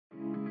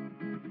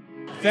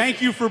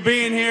Thank you for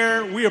being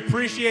here. We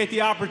appreciate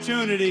the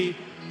opportunity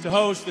to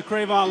host the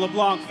cre'von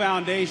LeBlanc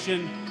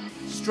Foundation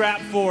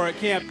Strap For at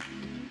camp.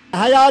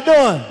 How y'all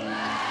doing?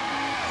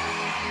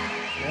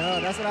 Yeah,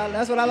 that's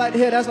what I like to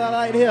hear. That's what I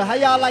like to hear. How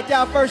y'all like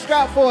y'all first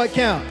Strap For at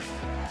camp?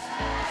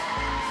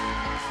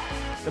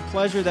 The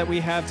pleasure that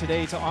we have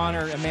today to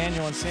honor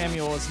Emmanuel and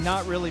Sammuel is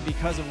not really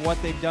because of what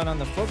they've done on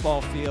the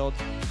football field.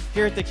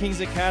 Here at the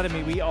King's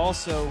Academy, we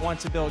also want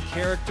to build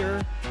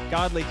character,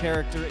 godly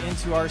character,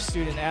 into our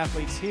student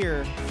athletes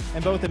here.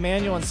 And both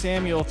Emmanuel and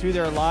Sammuel, through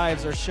their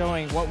lives, are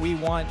showing what we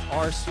want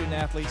our student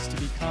athletes to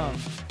become.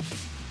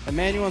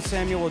 Emmanuel and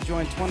Sammuel will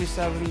join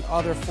 27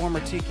 other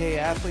former TKA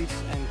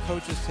athletes and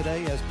coaches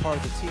today as part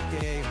of the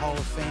TKA Hall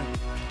of Fame.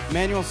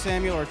 Emmanuel and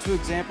Sammuel are two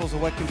examples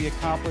of what can be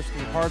accomplished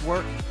through hard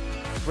work,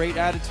 great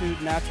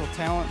attitude, natural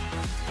talent,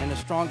 and a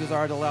strong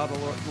desire to allow the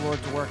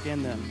Lord to work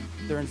in them.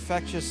 Their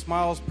infectious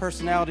smiles,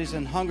 personalities,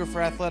 and hunger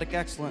for athletic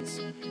excellence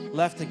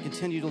left and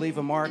continue to leave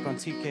a mark on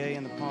TKA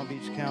in the Palm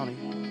Beach County.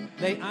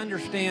 They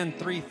understand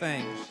three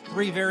things,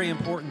 three very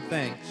important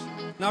things.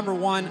 Number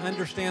one,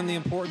 understand the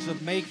importance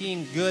of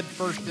making good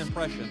first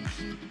impressions,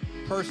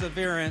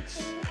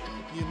 perseverance,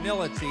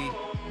 humility,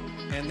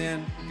 and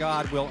then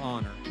God will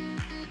honor.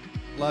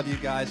 Love you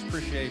guys,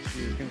 appreciate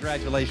you,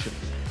 congratulations.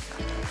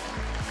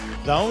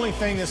 The only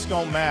thing that's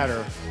going to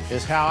matter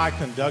is how I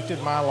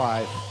conducted my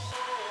life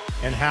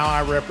and how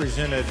I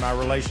represented my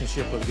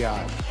relationship with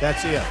God.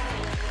 That's it.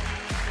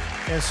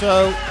 And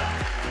so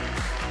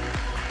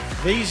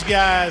these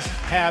guys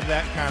have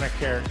that kind of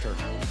character.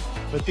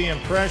 But the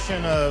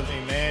impression of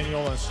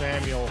Emmanuel and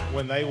Sammuel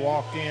when they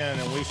walked in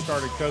and we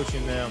started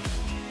coaching them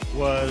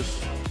was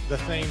the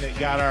thing that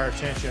got our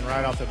attention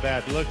right off the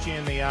bat. Looked you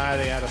in the eye,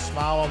 they had a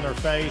smile on their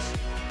face,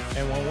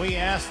 and when we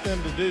asked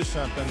them to do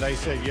something, they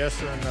said yes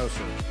sir and no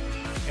sir.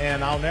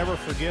 And I'll never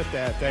forget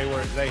that.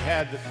 They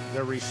had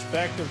the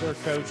respect of their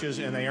coaches,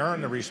 and they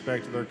earned the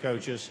respect of their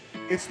coaches.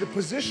 It's the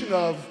position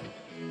of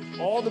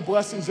all the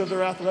blessings of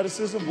their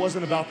athleticism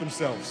wasn't about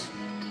themselves.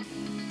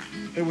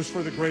 It was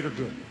for the greater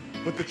good.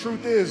 But the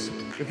truth is,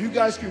 if you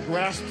guys can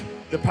grasp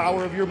the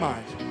power of your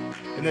mind,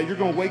 and that you're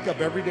going to wake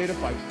up every day to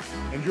fight,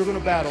 and you're going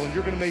to battle, and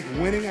you're going to make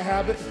winning a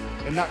habit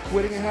and not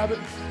quitting a habit,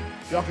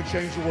 y'all can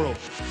change the world.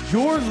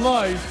 Your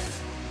life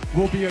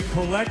will be a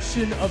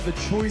collection of the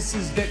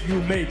choices that you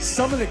make.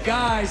 Some of the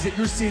guys that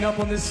you're seeing up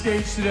on this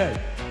stage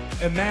today,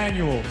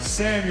 Emmanuel,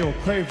 Sammuel,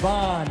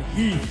 cre'von,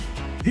 Heath,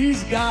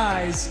 these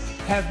guys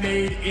have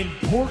made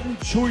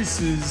important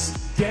choices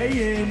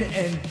day in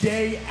and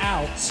day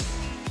out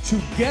to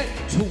get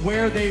to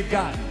where they've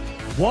gotten.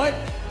 What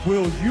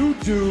will you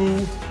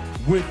do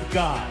with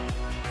God?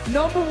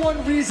 Number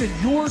one reason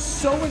you're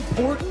so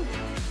important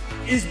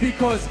is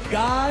because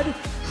God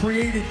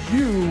created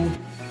you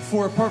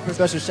for a purpose.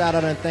 Special shout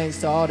out and thanks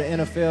to all the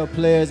NFL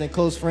players and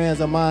close friends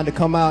of mine to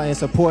come out and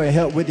support and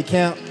help with the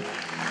camp.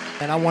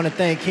 And I want to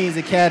thank King's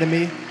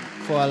Academy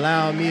for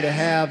allowing me to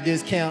have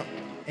this camp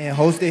and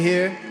host it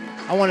here.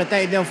 I want to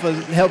thank them for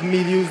helping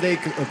me use their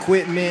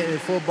equipment, their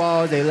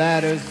footballs, their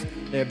ladders,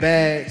 their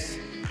bags.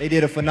 They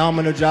did a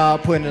phenomenal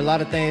job putting a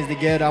lot of things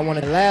together.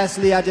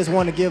 Lastly, I just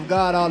want to give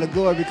God all the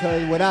glory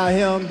because without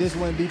him, this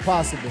wouldn't be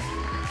possible.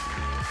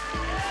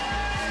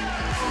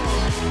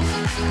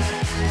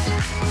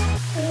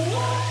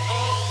 What?